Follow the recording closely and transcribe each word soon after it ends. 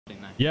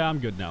Yeah, I'm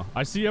good now.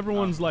 I see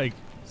everyone's like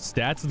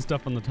stats and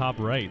stuff on the top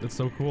right. That's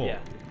so cool. Yeah.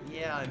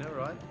 Yeah, I know,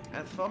 right?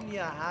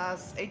 Anthomnia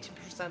has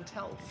 80%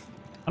 health.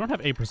 I don't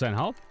have 8%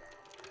 health.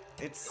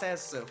 It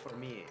says so for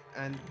me,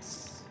 and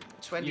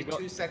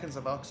 22 seconds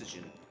of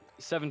oxygen.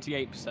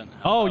 78%.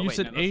 Oh, you wait,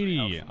 said no,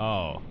 80.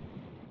 Oh.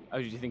 Oh,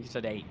 did you think you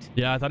said 8?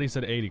 Yeah, I thought he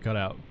said 80. Cut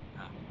out.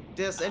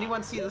 Does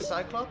anyone see the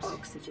Cyclops?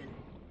 Oxygen.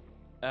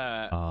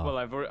 Well,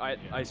 I've already,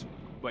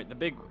 wait,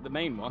 the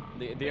main one,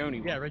 the only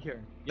one. Yeah, right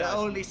here. The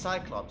only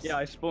Cyclops. Yeah,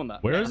 I spawned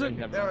that. Where yeah, is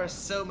it? There are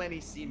so many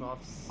sea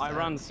moths. I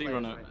ran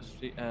Sunrunner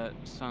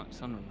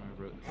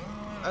over it.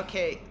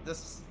 Okay,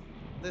 this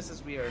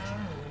is weird.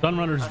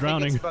 Sunrunner's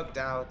drowning. I think it's bugged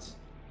out.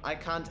 I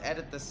can't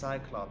edit the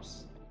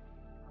Cyclops.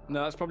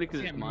 No, that's probably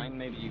because it's mine.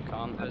 Maybe you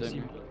can't. I don't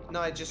know. No,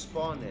 I just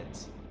spawned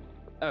it.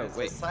 Oh, it's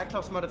wait. a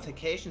Cyclops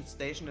modification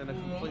station in a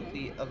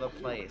completely other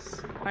place.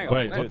 Hang on.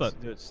 Wait, what the?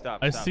 Dude, stop.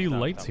 I see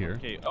lights here.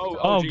 Okay.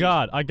 Oh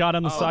God, I got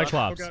on the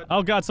Cyclops. God.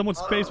 Oh God,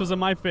 someone's face was in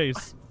my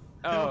face.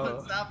 Oh.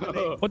 What's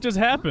happening? What just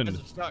happened?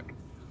 I'm stuck.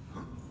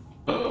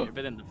 You're a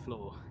bit in the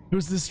floor.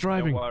 Who's this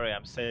driving? Don't worry,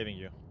 I'm saving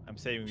you. I'm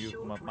saving you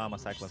from Mama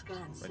Cyclops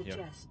right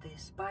here.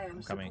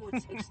 I'm coming.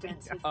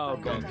 Oh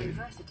God.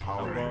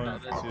 I'm going to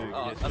get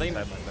I think-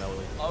 inside my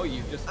belly. Oh,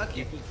 you just.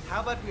 Okay,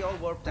 how about we all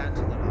warp down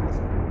to the lava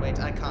zone? Wait,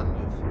 I can't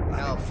move.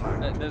 Help.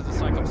 There's a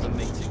Cyclops that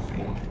makes it.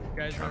 You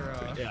guys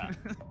are. Yeah.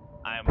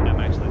 I'm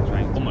actually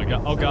trying to. Oh my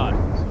God. Oh God.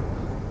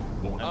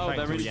 Oh, trying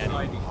they're to really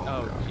reanimate. tiny.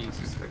 Oh, Jesus.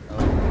 This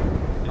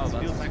feels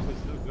that's- actually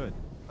so good.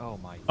 Oh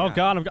my God. Oh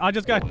God, I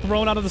just got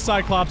thrown out of the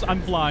Cyclops.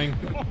 I'm flying.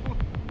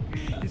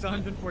 He's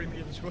 140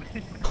 meters away.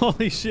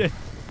 Holy shit.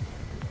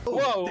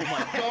 Whoa,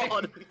 my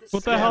God.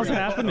 What the hell's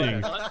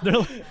happening?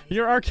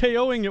 You're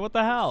RKOing it. What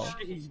the hell?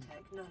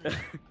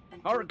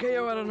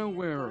 RKO out of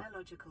nowhere.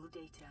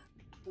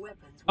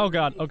 Oh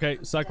God. Okay,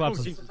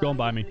 Cyclops is going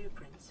by me.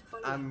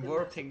 I'm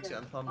warping to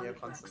Anthomnia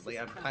constantly.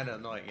 I'm kind of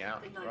annoying, yeah,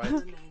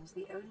 right?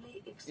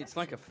 It's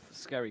like a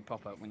scary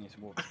pop-up when you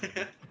walk.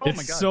 Oh my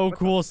It's God, so what the-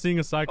 cool seeing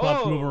a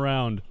Cyclops Oh! move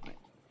around.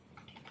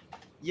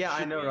 Yeah,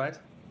 I know, right?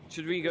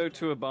 Should we go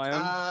to a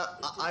biome?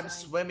 I'm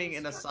swimming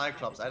in a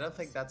Cyclops. I don't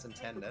think that's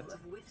intended.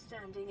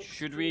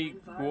 Should we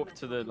walk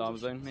to the lava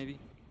zone, maybe?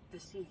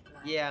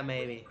 Yeah,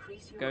 maybe.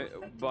 Go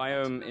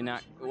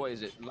biome what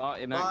is it?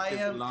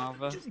 Inactive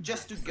lava?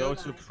 Just to Go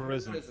to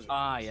prison.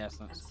 Ah, yes,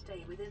 that's.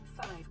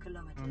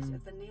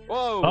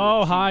 Whoa! Whoa!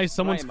 Oh, hi, Jesus,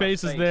 someone's right in my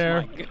face is face.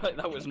 there. My God,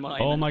 that was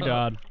mine. Oh my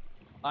God.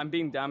 I'm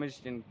being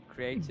damaged in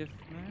creative.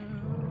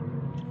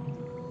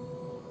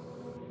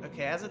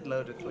 Okay, has it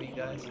loaded for you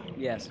guys?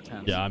 Yes, it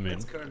has. Yeah, I'm in.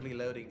 It's currently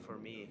loading for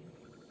me.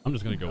 I'm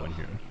just gonna go in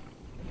here.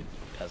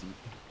 It doesn't.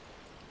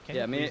 Can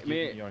Yeah, you me- please give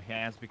me- me your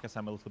hands because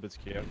I'm a little bit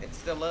scared. It's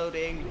still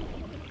loading.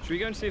 Should we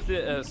go and see if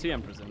the Sea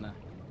Emperor's in there?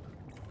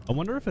 I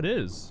wonder if it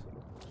is.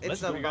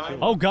 It's Let's a go. mine.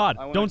 Oh God,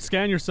 I wanna- don't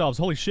scan yourselves.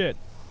 Holy shit.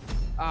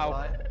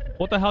 Ow.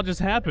 What the hell just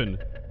happened?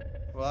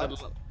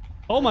 What?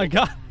 Oh my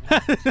God.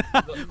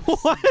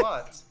 What?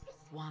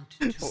 What?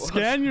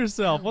 Scan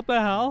yourself. What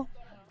the hell?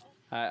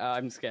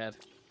 I'm scared.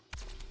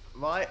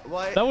 Why?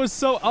 Why? That was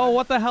so. Oh,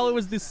 what the hell? It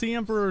was the Sea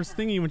Emperor's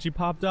thingy when she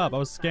popped up. I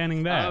was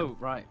scanning that. Oh,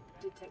 right.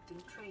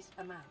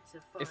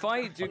 If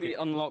I do the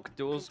unlock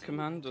doors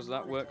command, does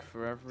that work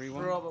for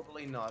everyone?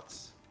 Probably not.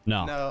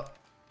 No. No.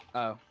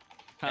 Oh.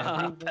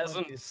 Everyone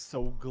Peasant. is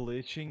so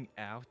glitching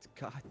out.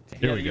 God damn.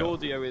 Here Yeah, we the go.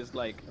 audio is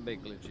like a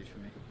bit glitchy for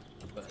me,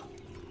 but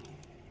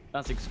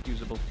that's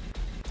excusable.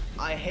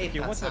 I hate Okay,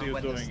 that what are sound you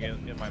when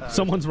doing in my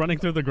Someone's running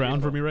through the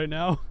ground for me right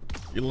now.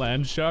 You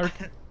land shark.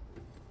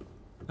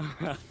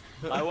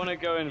 I want to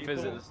go and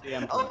visit the Sea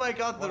Emperor. Oh my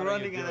God, the What are you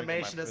running doing in my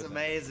animation is prison?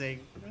 amazing.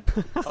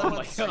 my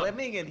Someone's God.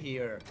 swimming in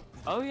here.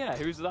 Oh yeah,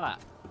 who's that?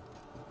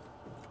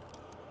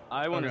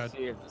 I want to God.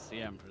 see if the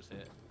Sea Emperor's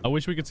here. I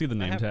wish we could see the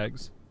name have-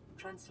 tags.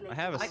 I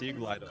have a I sea can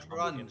glider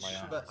crunch, in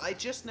my but I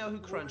just know who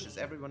crunches.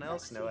 Everyone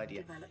else, no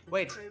idea.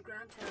 Wait,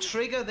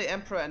 trigger the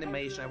Emperor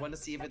animation. I want to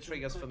see if it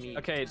triggers for me.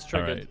 Okay, it's All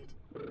triggered.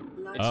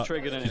 right. It's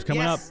triggered and she's it's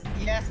coming up.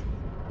 Yes, yes.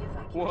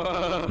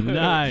 Whoa. Me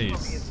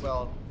Nice. as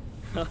well.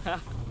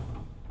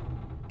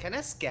 Can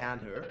I scan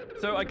her?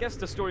 So I guess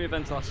the story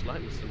events are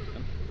slightly similar.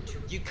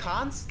 You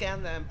can't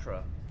scan the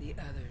Emperor.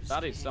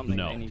 That is something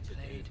No. they need to do.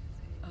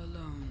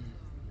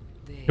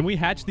 Can we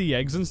hatch the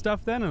eggs and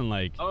stuff then? And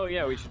like, Oh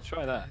yeah, we should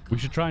try that. we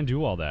should try and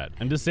do all that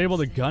and disable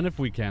the gun if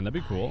we can. That'd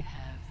be cool.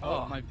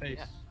 Oh, my face.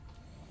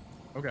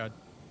 Oh God.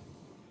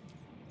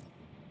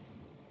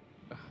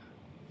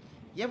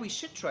 Yeah, we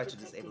should try to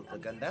disable the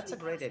gun. That's a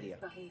great idea.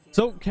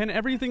 So can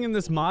everything in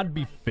this mod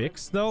be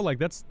fixed though? Like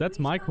that's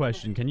my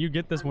question. Can you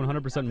get this 100%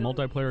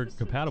 multiplayer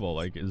compatible?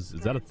 Like is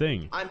that a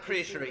thing? I'm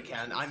pretty sure he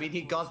can. I mean,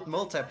 he got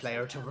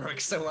multiplayer to work,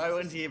 so why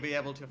wouldn't he be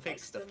able to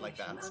fix stuff like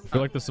that? I feel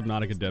like the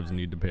Subnautica devs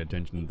need to pay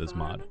attention to this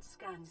mod.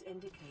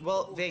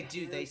 Well, they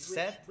do. They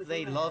said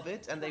they love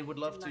it and they would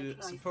love to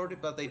support it,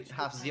 but they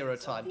have zero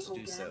time to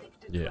do so.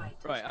 Yeah.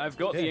 Right, I've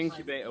got the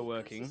incubator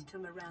working.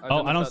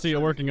 Oh, I don't if see it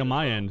that's- working on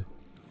my end.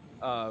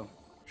 Oh.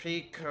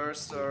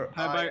 Precursor.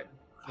 How about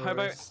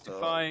First,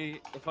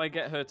 if I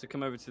get her to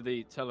come over to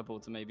the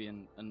teleporter maybe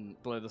and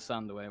blow the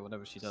sand away or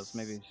whatever she does,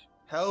 maybe.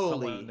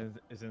 Holy. Someone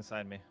is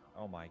inside me.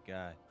 Oh my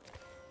god.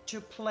 To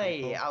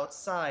play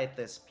outside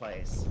this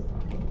place.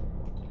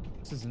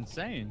 This is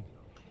insane.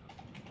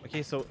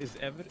 Okay, so is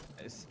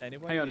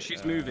anyone? Hang on,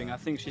 she's moving. I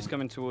think she's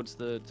coming towards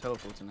the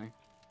teleporter now.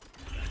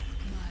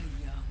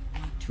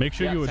 Make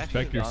sure Yeah, you it's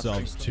inspect actually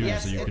yourselves awesome. too,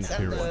 Yes, so you can it's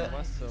hear at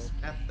it.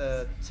 the, at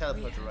the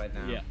teleporter right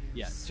now.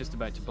 Yeah, it's just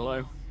about to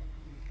blow.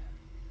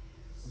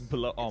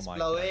 Below. Oh It's my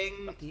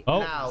blowing Oh.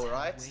 now,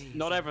 right?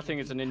 Not everything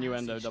is an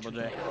innuendo, Double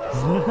J.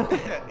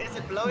 Is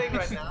it blowing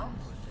right now?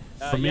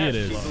 For me, yeah, it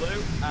is. she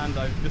blew, and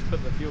I've just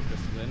put the fuel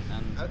crystal in,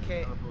 and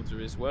Okay. the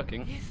teleporter is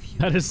working.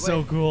 That is so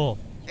Wait. cool.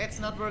 It's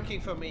not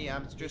working for me.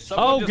 I'm just.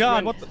 Someone Oh, just God,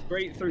 went what the-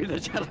 straight through the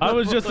teleporter. I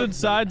was just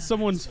inside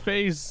someone's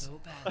face.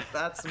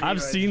 That's me. I've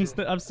right seen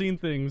there. I've seen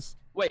things.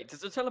 Wait, does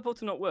the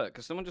teleporter not work?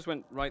 Because someone just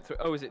went right through.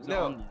 Oh, is it not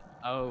No. on?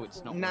 Oh,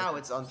 it's not. Now working.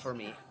 it's on for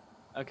me.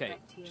 Okay.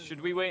 Should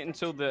we wait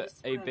until the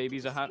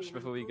babies are hatched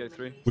before we go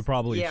through? We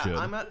probably Yeah, should.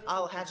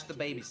 I'll hatch the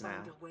babies now.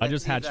 I Let's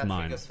just see if hatched that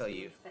mine. figures For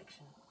you.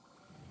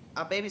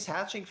 Are babies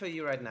hatching for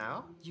you right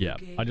now? Yeah,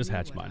 I just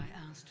hatched mine.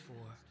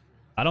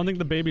 I don't think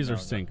the babies are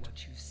synced.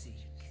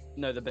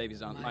 No, the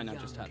babies aren't. Mine are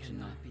just hatching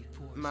now.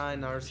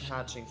 Mine are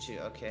hatching too.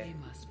 Okay.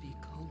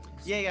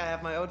 Yeah, I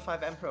have my own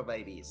 5 Emperor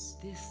babies.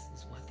 This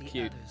is what the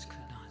Cute. others could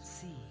not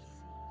see.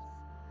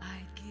 I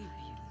give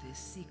you this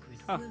secret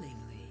Huh. willingly.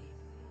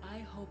 I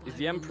hope Is I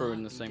the will Emperor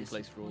in not the be same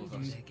place for all of us?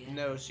 disappointed again.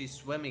 No, she's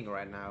swimming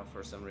right now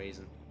for some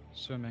reason.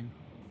 Swimming.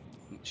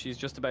 She's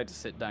just about to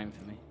sit down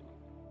for me.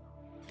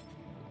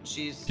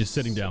 She's Just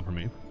sitting down for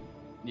me.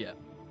 Yeah.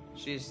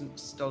 She's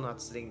still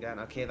not sitting down.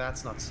 Okay,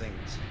 that's not synced.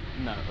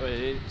 No,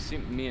 it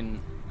seemed me and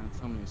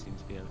Anthomnia seem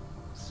to be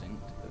synced.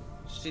 But...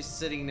 She's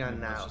sitting down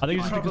now. I think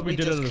it's You because we probably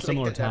did it just at a clicked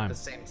similar it time. At the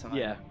same time.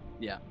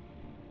 Yeah.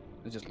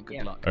 It's just good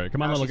Yeah. luck. All right,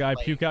 come on, Now little she's guy.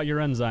 playing. Puke out your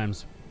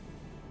enzymes.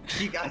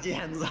 You got the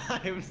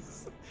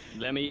enzymes.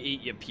 Let me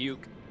eat your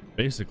puke.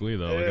 Basically,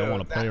 though, like, I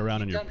want to play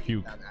around in your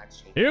puke.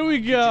 Actually. Here we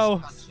You go.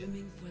 just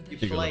Swimming for the You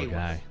Here you go, play little with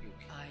guy. puke.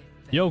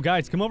 Yo,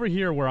 guys, come over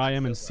here where I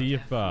am and see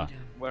if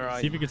Where are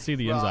see if you can see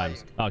the Right.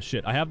 enzymes. Oh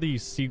shit, I have the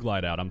sea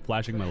glide out. I'm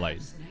flashing my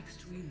light.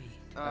 next we meet.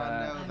 No,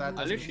 that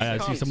I literally I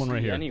see can't someone right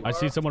see here. anywhere. I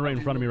see someone right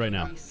in front of me right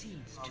now.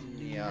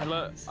 Yeah.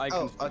 Hello, I can...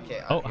 Oh,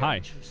 okay. Oh, okay.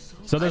 hi.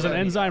 So there's an I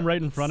know. enzyme right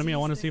in front of me. I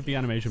want to see if the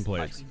animation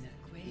plays.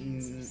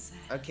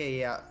 Okay,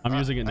 yeah. I'm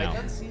using it now. I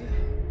don't see.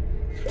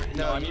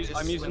 No, I'm, you're just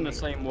I'm using the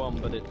swimming. same one,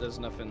 but it does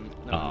nothing.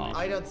 No Oh. animation.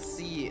 I don't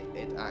see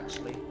it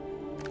actually.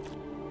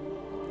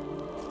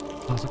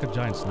 Oh, it's like a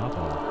giant snot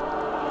ball.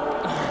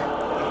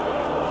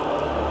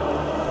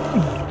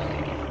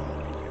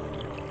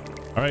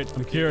 All right,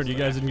 I'm cured. You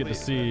guys didn't get to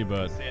see,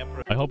 but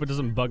I hope it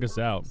doesn't bug us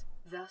out.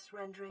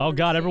 Oh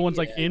god, everyone's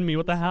like in me.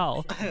 What the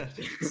hell?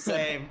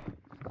 Same.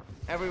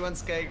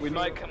 Everyone's going. We through.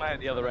 might come out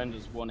the other end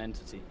as one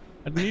entity.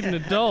 I need an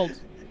adult.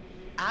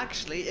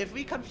 Actually, if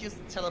we confuse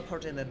the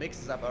teleporter and it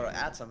mixes up our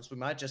atoms, we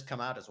might just come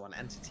out as one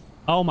entity.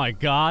 Oh my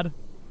god.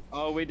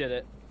 Oh, we did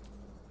it.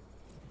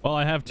 Well,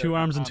 I have 2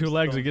 arms and 2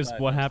 legs. I guess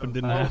what happened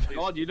didn't Oh happen.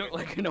 god, you look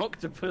like an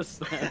octopus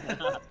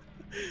there.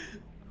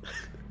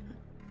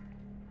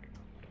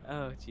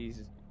 Oh,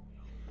 Jesus.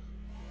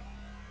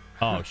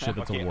 Oh shit,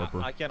 that's Okay, a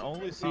warper. I can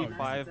only see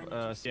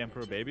 5 Sea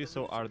Emperor babies,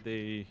 so are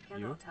they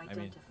you? I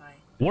mean,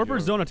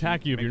 Warpers don't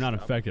attack you if you're not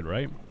mixed up. infected,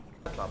 right?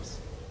 Cyclops.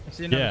 I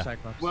see another Yeah.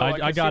 Cyclops. Well, I I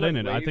can got see, in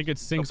like, it. I waves think it up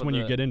sinks of when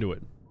you the- get into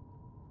it.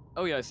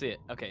 Oh yeah, I see it.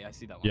 Okay, I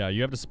see that one. Yeah,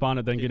 you have to spawn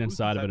it, then Okay, get who's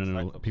inside of it, inside and the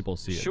it'll, Cyclops? people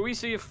see it. Should we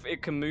see if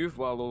it can move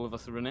while all of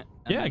us are in it?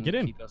 and Yeah, then get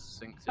in. Keep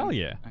us synced Hell in?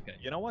 yeah. Okay.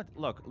 you know what?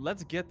 Look,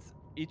 let's get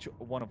each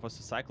one of us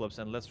a Cyclops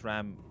and let's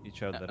ram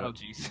each other Oh up.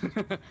 jeez.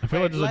 I feel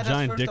like Wait, there's let a us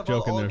giant first dick of all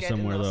joke in all there get in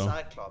somewhere, the though.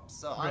 Cyclops.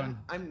 So Run.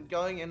 I'm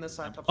going in the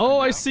Cyclops. Oh,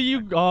 right I now. see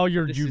you. Oh,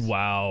 you're This you. is-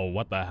 Wow,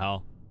 what the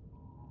hell?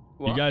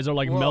 You What? guys are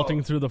like Whoa.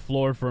 melting through the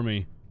floor for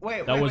me.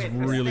 Wait, That wait, was wait,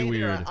 really stay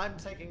there. weird. I'm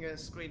taking a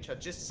screenshot.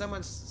 Just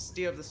someone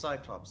steer the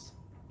Cyclops,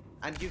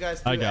 and you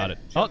guys. I do got it.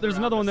 it. Jump Oh, there's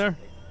around another or one there.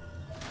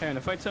 something. Hang on,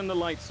 if I turn the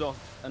lights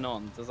off and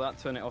on, does that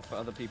turn it off for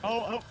other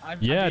people?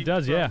 Yeah, it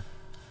does. Yeah.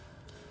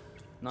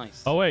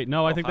 Nice. Oh wait,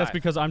 no, I Oh, think that's hi.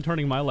 because I'm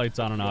turning my lights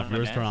on and off. wanna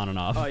Yours dance? turn on and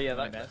off. Oh yeah,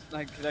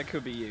 that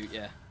could be you.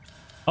 Yeah.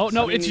 Oh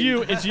no, I it's mean-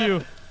 you. It's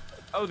you.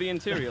 Oh, the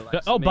interior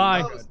lights. Oh, maybe.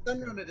 bye. Oh,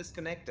 Sunrunner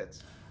disconnected.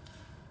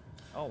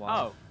 Oh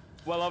wow. Oh.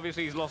 Well,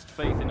 obviously he's lost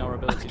faith in our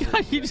ability.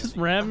 to- You just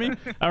rammed me.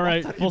 All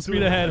right, full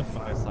speed ahead.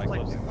 My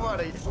Cyclops.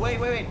 What?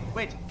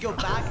 Wait! Go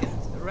back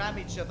and ram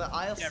each other.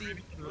 I'll see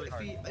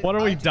if What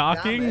are we I do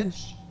docking?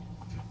 damage.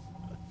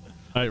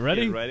 All right,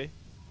 ready? You ready?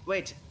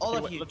 Wait, all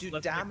Okay, of you let's- do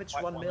let's make damage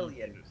quite 1 one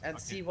million hundred. and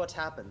Okay. see what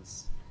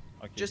happens.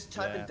 Okay. Just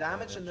type in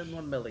damage and then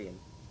 1 million.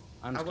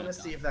 I'm I just want to gonna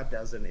see die. if that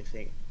does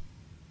anything.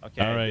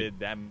 Okay, All I right. did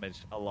damage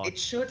a lot. It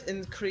should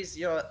increase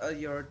your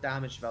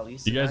damage value.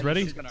 So You guys now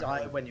ready? You should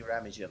die when you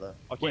ram each other.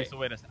 Okay, Wait. so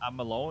wait a second. I'm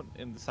alone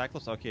in the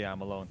Cyclops? Okay,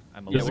 I'm alone.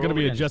 I'm alone. This is we're gonna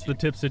be all a just the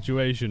against tip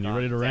situation. You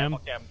ready to ram?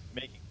 Okay, I'm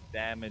making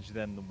damage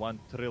then 1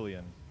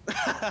 trillion.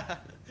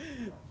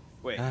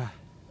 Wait.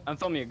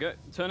 Anthomnia, go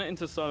turn it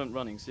into silent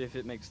running. See if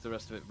it makes the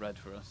rest of it red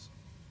for us.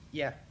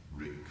 Yeah.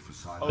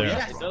 Oh There.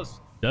 yeah, it does.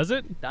 Does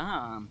it?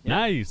 Damn. Yeah.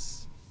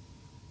 Nice.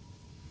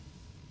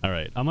 All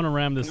right, I'm gonna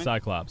ram this Come in.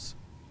 Cyclops.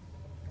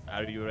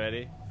 Are you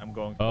ready? I'm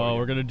going for Oh, you.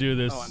 we're gonna do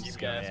this. Oh, I'm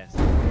scared. Yes.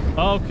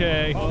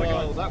 Okay. Oh my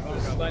god, that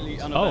was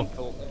slightly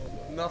uneventful.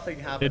 Nothing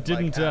happened. It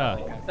didn't.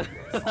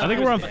 Like, I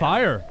think we're on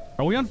fire.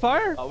 Are we on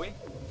fire? Are we?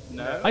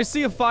 No. I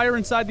see a fire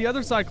inside the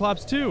other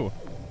Cyclops too.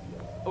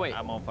 Oh, wait.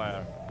 I'm on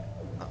fire.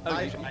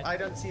 I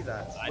don't see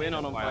that. We're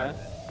not on fire.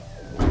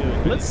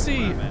 Let's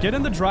see. Get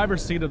in the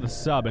driver's seat of the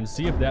sub and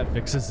see if that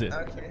fixes it.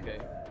 Okay.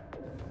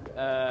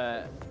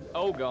 Okay.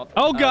 Oh god.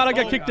 Oh god, I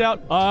got kicked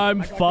out.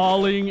 I'm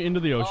falling into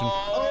the ocean.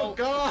 Oh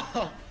god!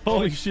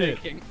 Holy shit.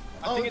 I think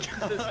it's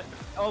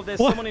because there's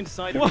What? someone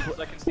inside of What? it.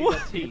 I can see What?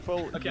 their teeth.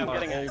 Okay, I'm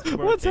getting it.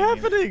 What's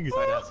happening?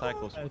 Inside that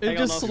Cyclops. It Hang on,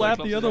 just I'll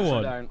slapped Cyclops the other is also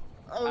one. down.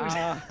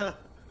 Oh,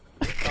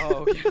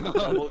 Oh, god.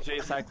 Double J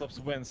Cyclops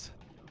wins.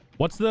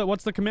 What's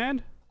the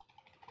command?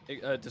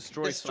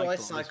 Destroy destroy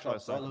Cyclops.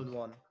 Cyclops all in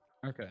one.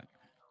 Okay.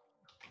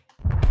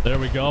 There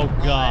we go.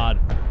 God.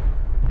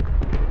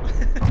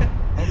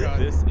 Oh god.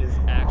 This is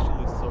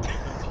actually so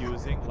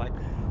confusing. Like,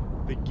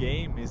 the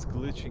game is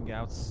glitching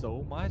out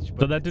so much. So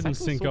But that it's didn't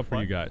actually sync so up for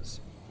you fun. guys.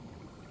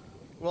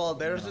 Well,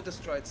 there's a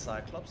destroyed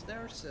Cyclops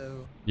there,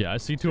 so. Yeah, I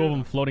see two of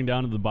them floating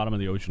down to the bottom of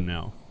the ocean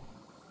now.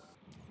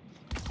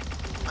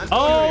 I'm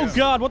Oh curious.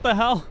 god, what the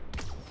hell?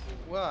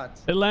 What?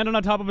 It landed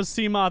on top of a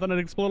sea moth and it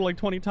exploded like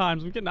 20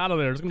 times. I'm getting out of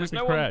there. It's gonna make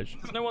me crash.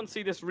 Does no one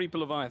see this Reaper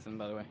Leviathan,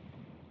 by the way?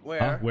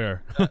 Where?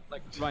 Where?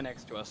 Like right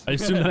next to us. I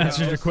assume that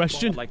answers your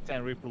question. Like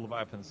 10 Reaper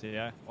Leviathans,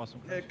 yeah?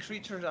 Awesome.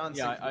 Creatures aren't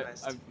Yeah,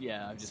 synchronized.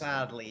 I've just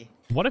Sadly.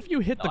 What if you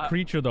hit the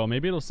creature though?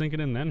 Maybe it'll sink it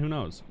in then. Who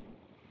knows?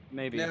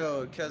 maybe.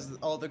 No, because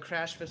all the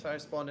crash fire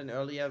spawned in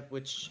earlier,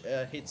 which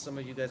hit some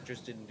of you guys,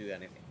 just didn't do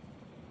anything.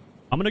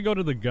 I'm gonna go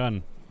to the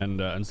gun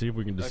and see if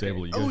we can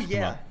disable it. You Oh guys come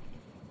yeah. up.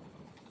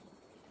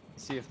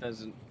 See if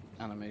there's an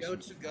animation. Go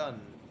to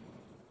gun.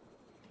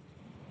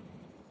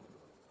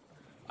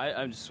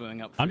 I'm just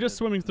swimming up. I'm through just the-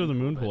 swimming through the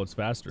moon pool. It's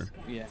faster.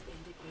 Yeah.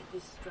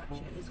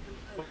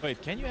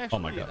 Wait, can you Oh actually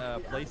my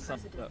God. play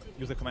some,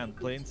 use the command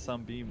play in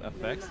sunbeam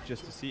effects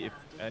just to see if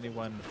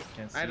anyone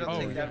can see? I don't Oh,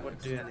 think yeah. that would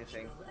do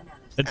anything.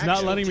 It's not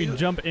Actually, letting me do-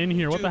 jump in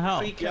here. What Do the hell?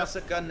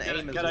 precursor gun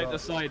aim as Get out well. the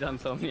side,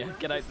 Anthomnia.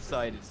 Get out the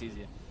side. It's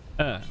easier.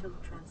 As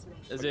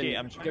Okay, in,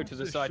 I'm go trying to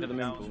the side of the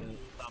shoot moon pool. down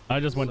I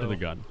just went to so the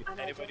gun. If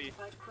anybody,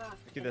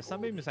 okay, the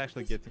sunbeam is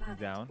actually getting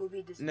down.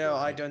 No,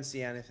 I don't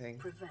see anything.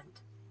 Prevent.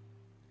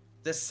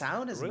 The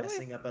sound is Really?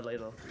 messing up a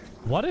little.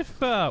 What if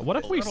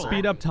we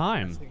speed up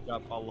time? Messing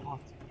up a lot.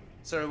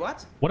 Sorry,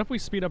 what? What if we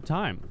speed up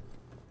time?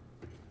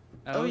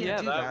 Oh, yeah,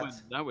 do that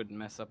that. would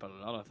mess up a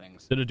lot of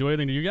things. Did it do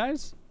anything to you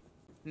guys?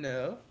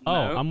 No. Oh,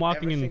 No, I'm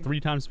walking in everything- 3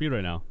 times speed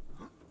right now.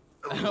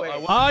 Oh,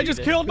 wait. I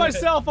just killed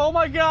myself. Oh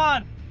my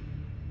god.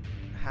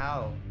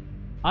 How?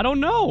 I don't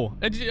know.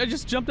 I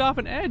just jumped off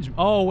an edge.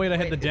 Oh wait, I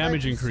had the Wait, if I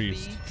damage do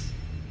increased.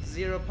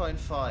 speed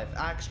 0.5.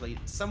 Actually,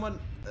 someone's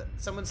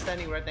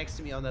standing right next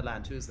to me on the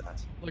land. Who is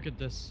that? Look at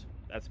this.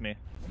 That's me.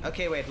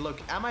 Okay, wait.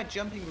 Look, am I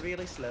jumping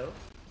really slow?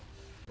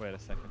 Wait a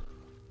second.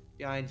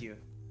 Behind you.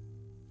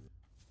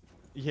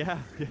 Yeah,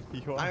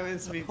 you are. I'm in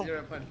speed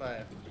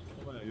 0.5.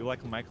 You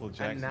like Michael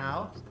Jackson. And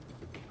now?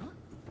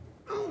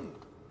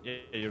 Yeah,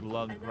 you're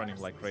running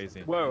like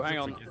crazy. Whoa, hang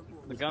on.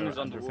 The gun is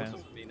Under underwater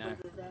fence. for me now.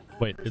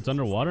 Wait, it's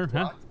underwater,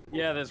 huh?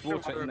 Yeah, there's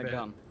water in the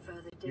gun.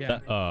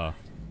 Yeah.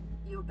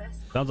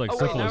 Sounds like Oh, wait,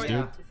 syphilis,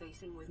 now dude.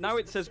 Now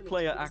it says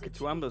player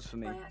Akatuambas for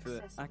me,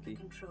 for Aki.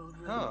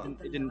 Huh.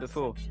 It didn't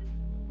before.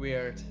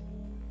 Weird.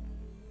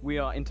 We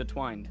are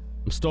intertwined.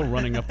 I'm still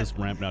running up this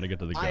ramp now to get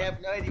to the gun. I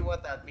have no idea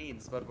what that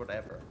means, but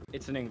whatever.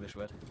 It's an English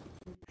word.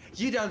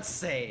 You don't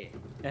say.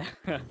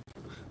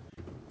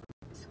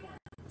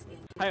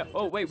 Hey,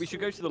 oh wait, we should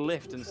go to the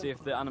lift and see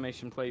if the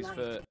animation plays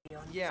for.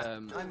 Yeah,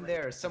 I'm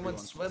there.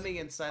 Someone's swimming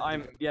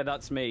inside. Yeah,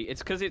 that's me.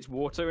 It's because it's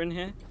water in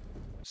here,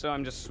 so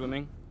I'm just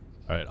swimming.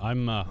 All right,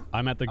 I'm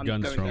at the I'm guns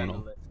going down the terminal.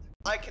 lift.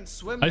 I can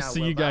swim I now. see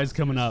well, you guys that's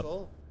coming up.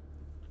 useful.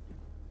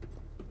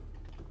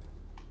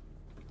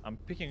 I'm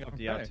picking up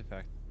the Okay.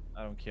 artifact.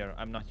 I don't care.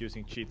 I'm not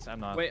using cheats. I'm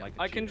not Wait, like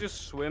a I can cheater.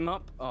 just swim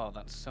up. Oh,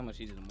 that's so much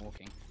easier than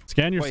walking.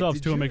 Scan Wait, yourselves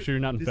did too and make you sure you're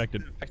not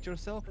infected. disinfect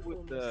yourself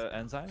with the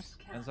enzymes?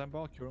 Enzyme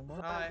ball, curing ball?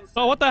 Hi.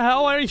 Oh, what the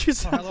hell? Why are you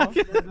Hello?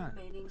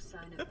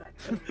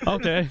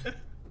 Okay.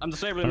 I'm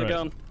disabling the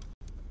Alright. gun.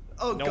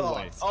 Oh No god.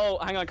 way. Oh,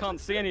 hang on, I can't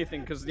see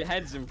anything because the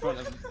head's in front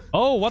of me.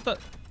 Oh, what the?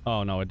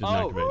 Oh no, it didn't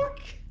Oh. activate. Look.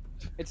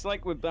 It's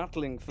like we're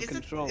battling for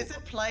control. Is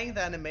it playing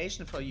the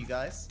animation for you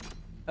guys?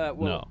 Well,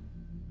 No.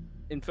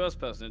 in first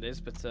person it is,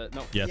 but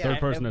not. Yeah, Yeah, third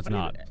person it's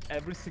not.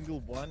 Every single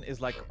one is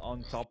like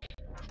on top.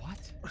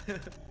 What?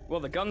 Well,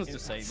 the gun's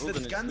disabled.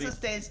 The and gun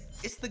it's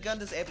is the gun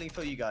disabling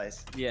for you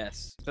guys?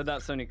 Yes, but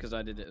that's only because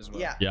I did it as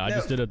well. Yeah. Yeah, I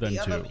just did it then the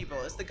other too. people,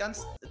 is the gun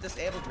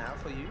disabled now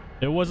for you?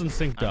 It wasn't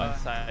synced I'm up.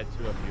 inside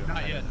two of you.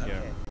 Not I'm yet, here.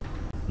 Okay.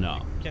 No.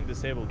 You can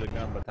disable the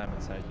gun, but I'm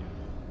inside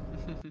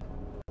you.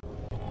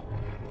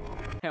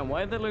 Hey,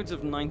 why are there loads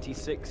of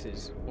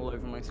 96s all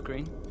over my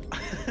screen?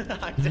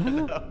 I don't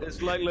know.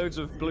 There's like loads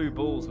of blue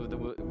balls with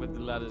the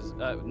letters,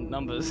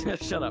 numbers.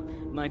 Shut up.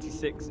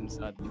 96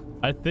 inside them.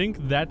 I think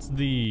that's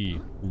the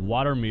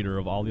water meter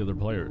of all the other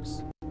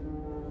players.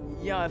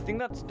 Yeah, I think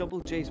that's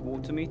Double J's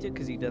water meter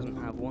because he doesn't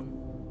have one.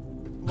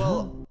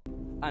 Well,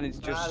 and it's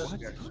just That is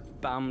weird.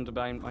 spammed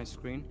by my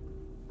screen.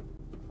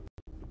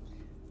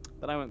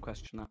 But I won't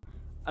question that.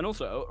 And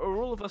also,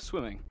 are all of us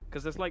swimming?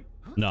 Because there's like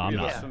No, I'm three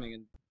of not. us swimming.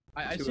 And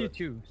I two see of-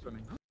 two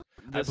swimming.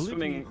 I the believe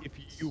swimming.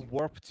 if you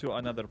warp to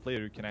another player,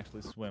 you can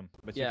actually swim.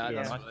 But Yeah, if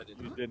that's you're what I did.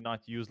 you did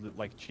not use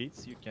like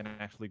cheats, you can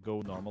actually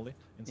go normally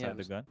inside Yeah,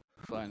 the gun.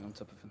 Flying on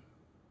top of him.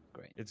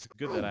 Great. It's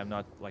good that I'm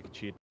not like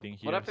cheating here.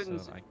 What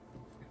happens- So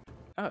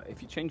Oh,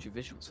 if you change your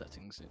visual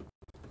settings, it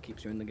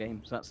keeps you in the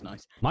game, so that's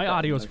nice. My Better than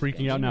audio's most freaking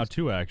games. out now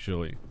too,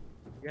 actually.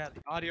 Yeah,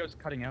 the audio's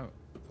cutting out.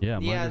 Yeah,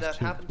 mine Yeah, is that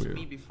too. happened Weird. to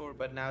me before,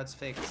 but now it's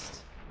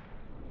fixed.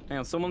 Hang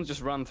on, someone's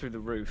just run through the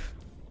roof.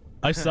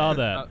 I saw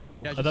that.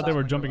 Yeah, I just thought they saw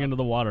were it go jumping up. into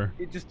the water.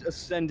 It just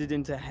ascended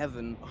into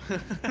heaven.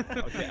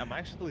 okay, I'm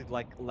actually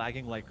like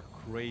lagging like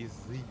crazy.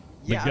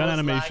 The Yeah, I gun was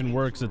animation lagging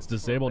works. for- It's for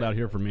disabled out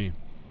here for me.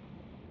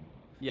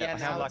 Yeah, Yeah, I have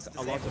now like it's a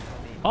lot disabled of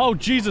for me. Oh,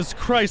 Jesus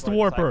Christ, the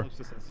warper.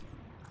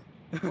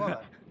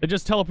 What? It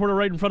just teleported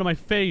right in front of my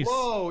face.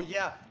 Whoa,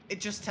 yeah, it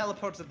just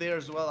teleported there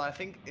as well. I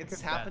think it's at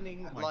that.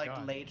 happening Oh my like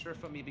God. later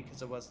for me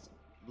because it was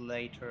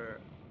later,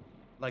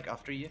 like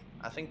after you.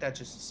 I think that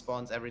just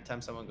spawns every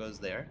time someone goes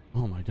there.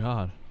 Oh my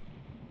god.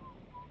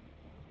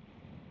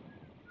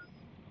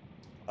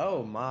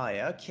 Oh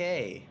my,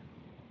 okay.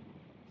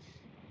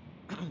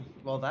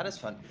 Well, that is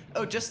fun.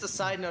 Oh, just a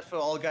side note for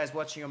all guys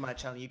watching on my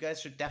channel. You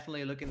guys should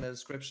definitely look in the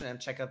description and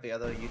check out the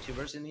other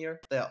YouTubers in here.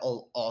 They're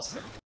all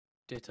awesome.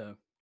 Ditto.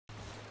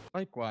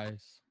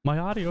 Likewise. My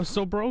audio's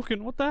so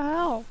broken. What the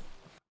hell?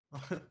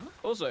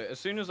 Also, as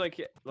soon as like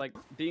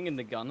being in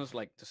the gun is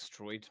like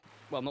destroyed.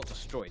 Well, not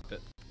destroyed, but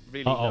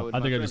really. Uh oh, lowered I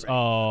my think I frame just. rate.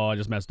 Oh, I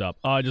just messed up.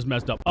 Oh, I just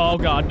messed up. Oh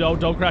god, no,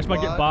 don't crash my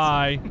get. What?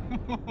 Bye.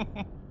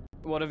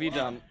 What have you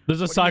done?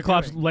 There's a What are you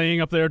Cyclops doing?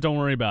 laying up there. Don't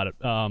worry about it.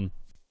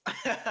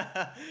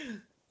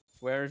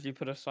 Where have you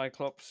put a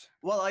Cyclops?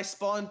 Well, I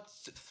spawned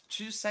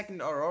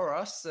 2-second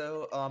Aurora,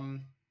 so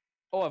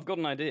Oh, I've got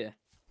an idea.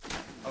 oh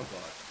god.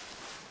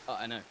 Oh,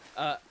 I know.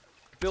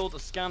 Build a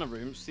scanner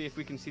room. See if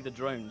we can see the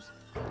drones.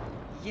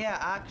 Yeah,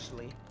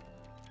 actually.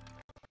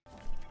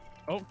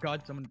 Oh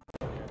god, someone.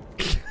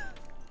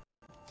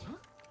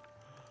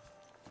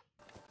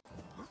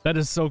 That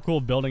is so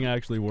cool. Building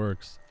actually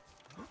works.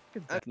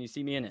 Can you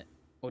see me in it,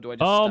 or do I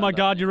just? Oh stand my up?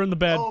 god, you're in the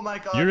bed. Oh my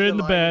god. You're in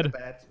the lying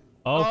bed.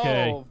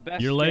 Okay, Oh,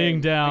 best you're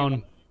laying game. Hang down.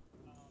 on.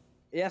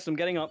 Yes, I'm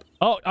getting up.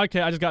 Oh,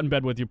 okay. I just got in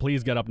bed with you.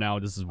 Please get up now.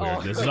 This is weird.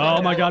 Oh. This is.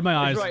 Oh my god, my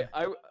eyes. That's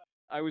right.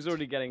 I was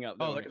already getting up.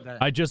 Oh, don't look worry. at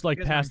that. I just like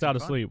You guys are having passed out some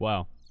of fun. sleep.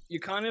 Wow. You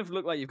kind of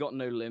look like you've got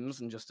no limbs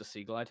and just a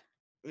sea glide.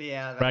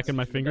 Yeah. That's Cracking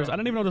my true. fingers. I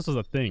didn't even know this was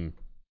a thing.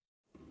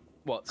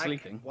 What, I-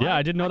 sleeping? Yeah,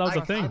 I didn't know that was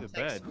a I thing. can't The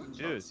take bed,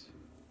 screenshots.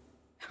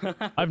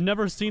 dude. I've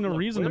never seen a Look,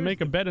 reason to where is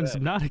make a the bed in bed?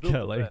 Build Subnautica.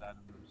 the Like, bed, I don't understand.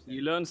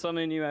 You learn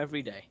something new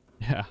every day.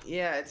 yeah.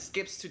 Yeah, it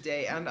skips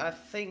today, and I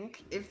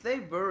think if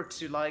they were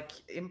to like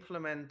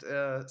implement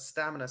a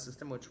stamina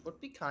system, which would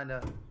be kind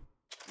of,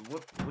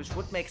 which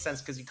would make sense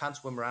because you can't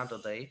swim around all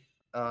day,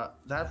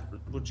 that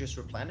would just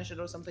replenish it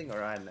or something,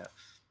 or I don't know.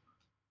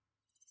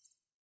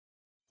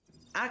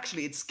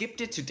 Actually, it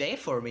skipped it today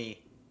for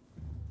me.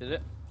 Did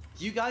it?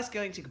 You guys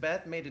going to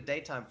bed made it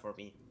daytime for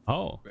me.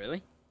 Oh,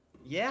 Really?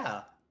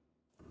 Yeah.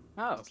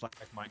 Oh. It's like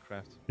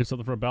Minecraft. here's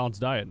something for a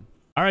balanced diet.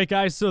 All right,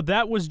 guys, so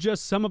that was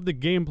just some of the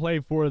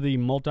gameplay for the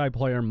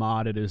multiplayer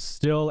mod. It is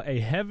still a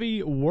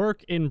heavy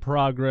work in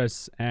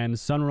progress, and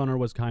Sunrunner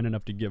was kind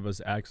enough to give us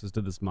access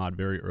to this mod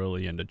very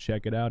early and to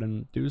check it out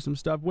and do some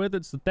stuff with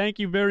it. So thank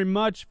you very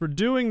much for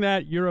doing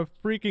that. You're a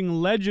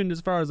freaking legend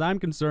as far as I'm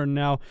concerned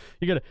now.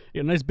 You got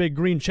a nice big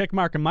green check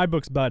mark in my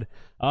books, bud.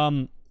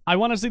 I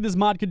want to see this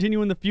mod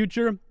continue in the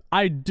future.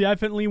 I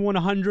definitely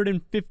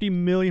 150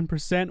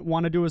 million%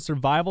 want to do a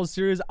survival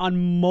series on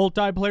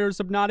multiplayer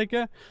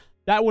Subnautica.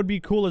 That would be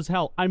cool as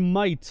hell. I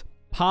might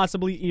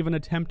possibly even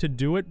attempt to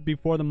do it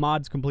before the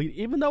mod's complete,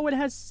 even though it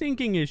has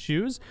syncing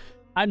issues.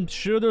 I'm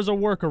sure there's a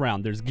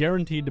workaround. There's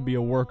guaranteed to be a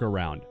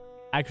workaround.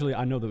 Actually,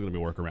 I know there's going to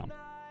be a workaround.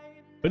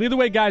 But either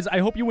way, guys, I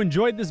hope you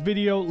enjoyed this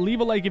video. Leave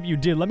a like if you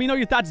did. Let me know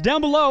your thoughts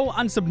down below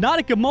on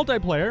Subnautica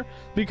multiplayer,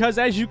 because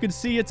as you can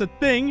see, it's a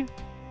thing.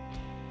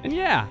 And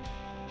yeah,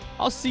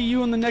 I'll see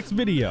you in the next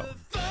video.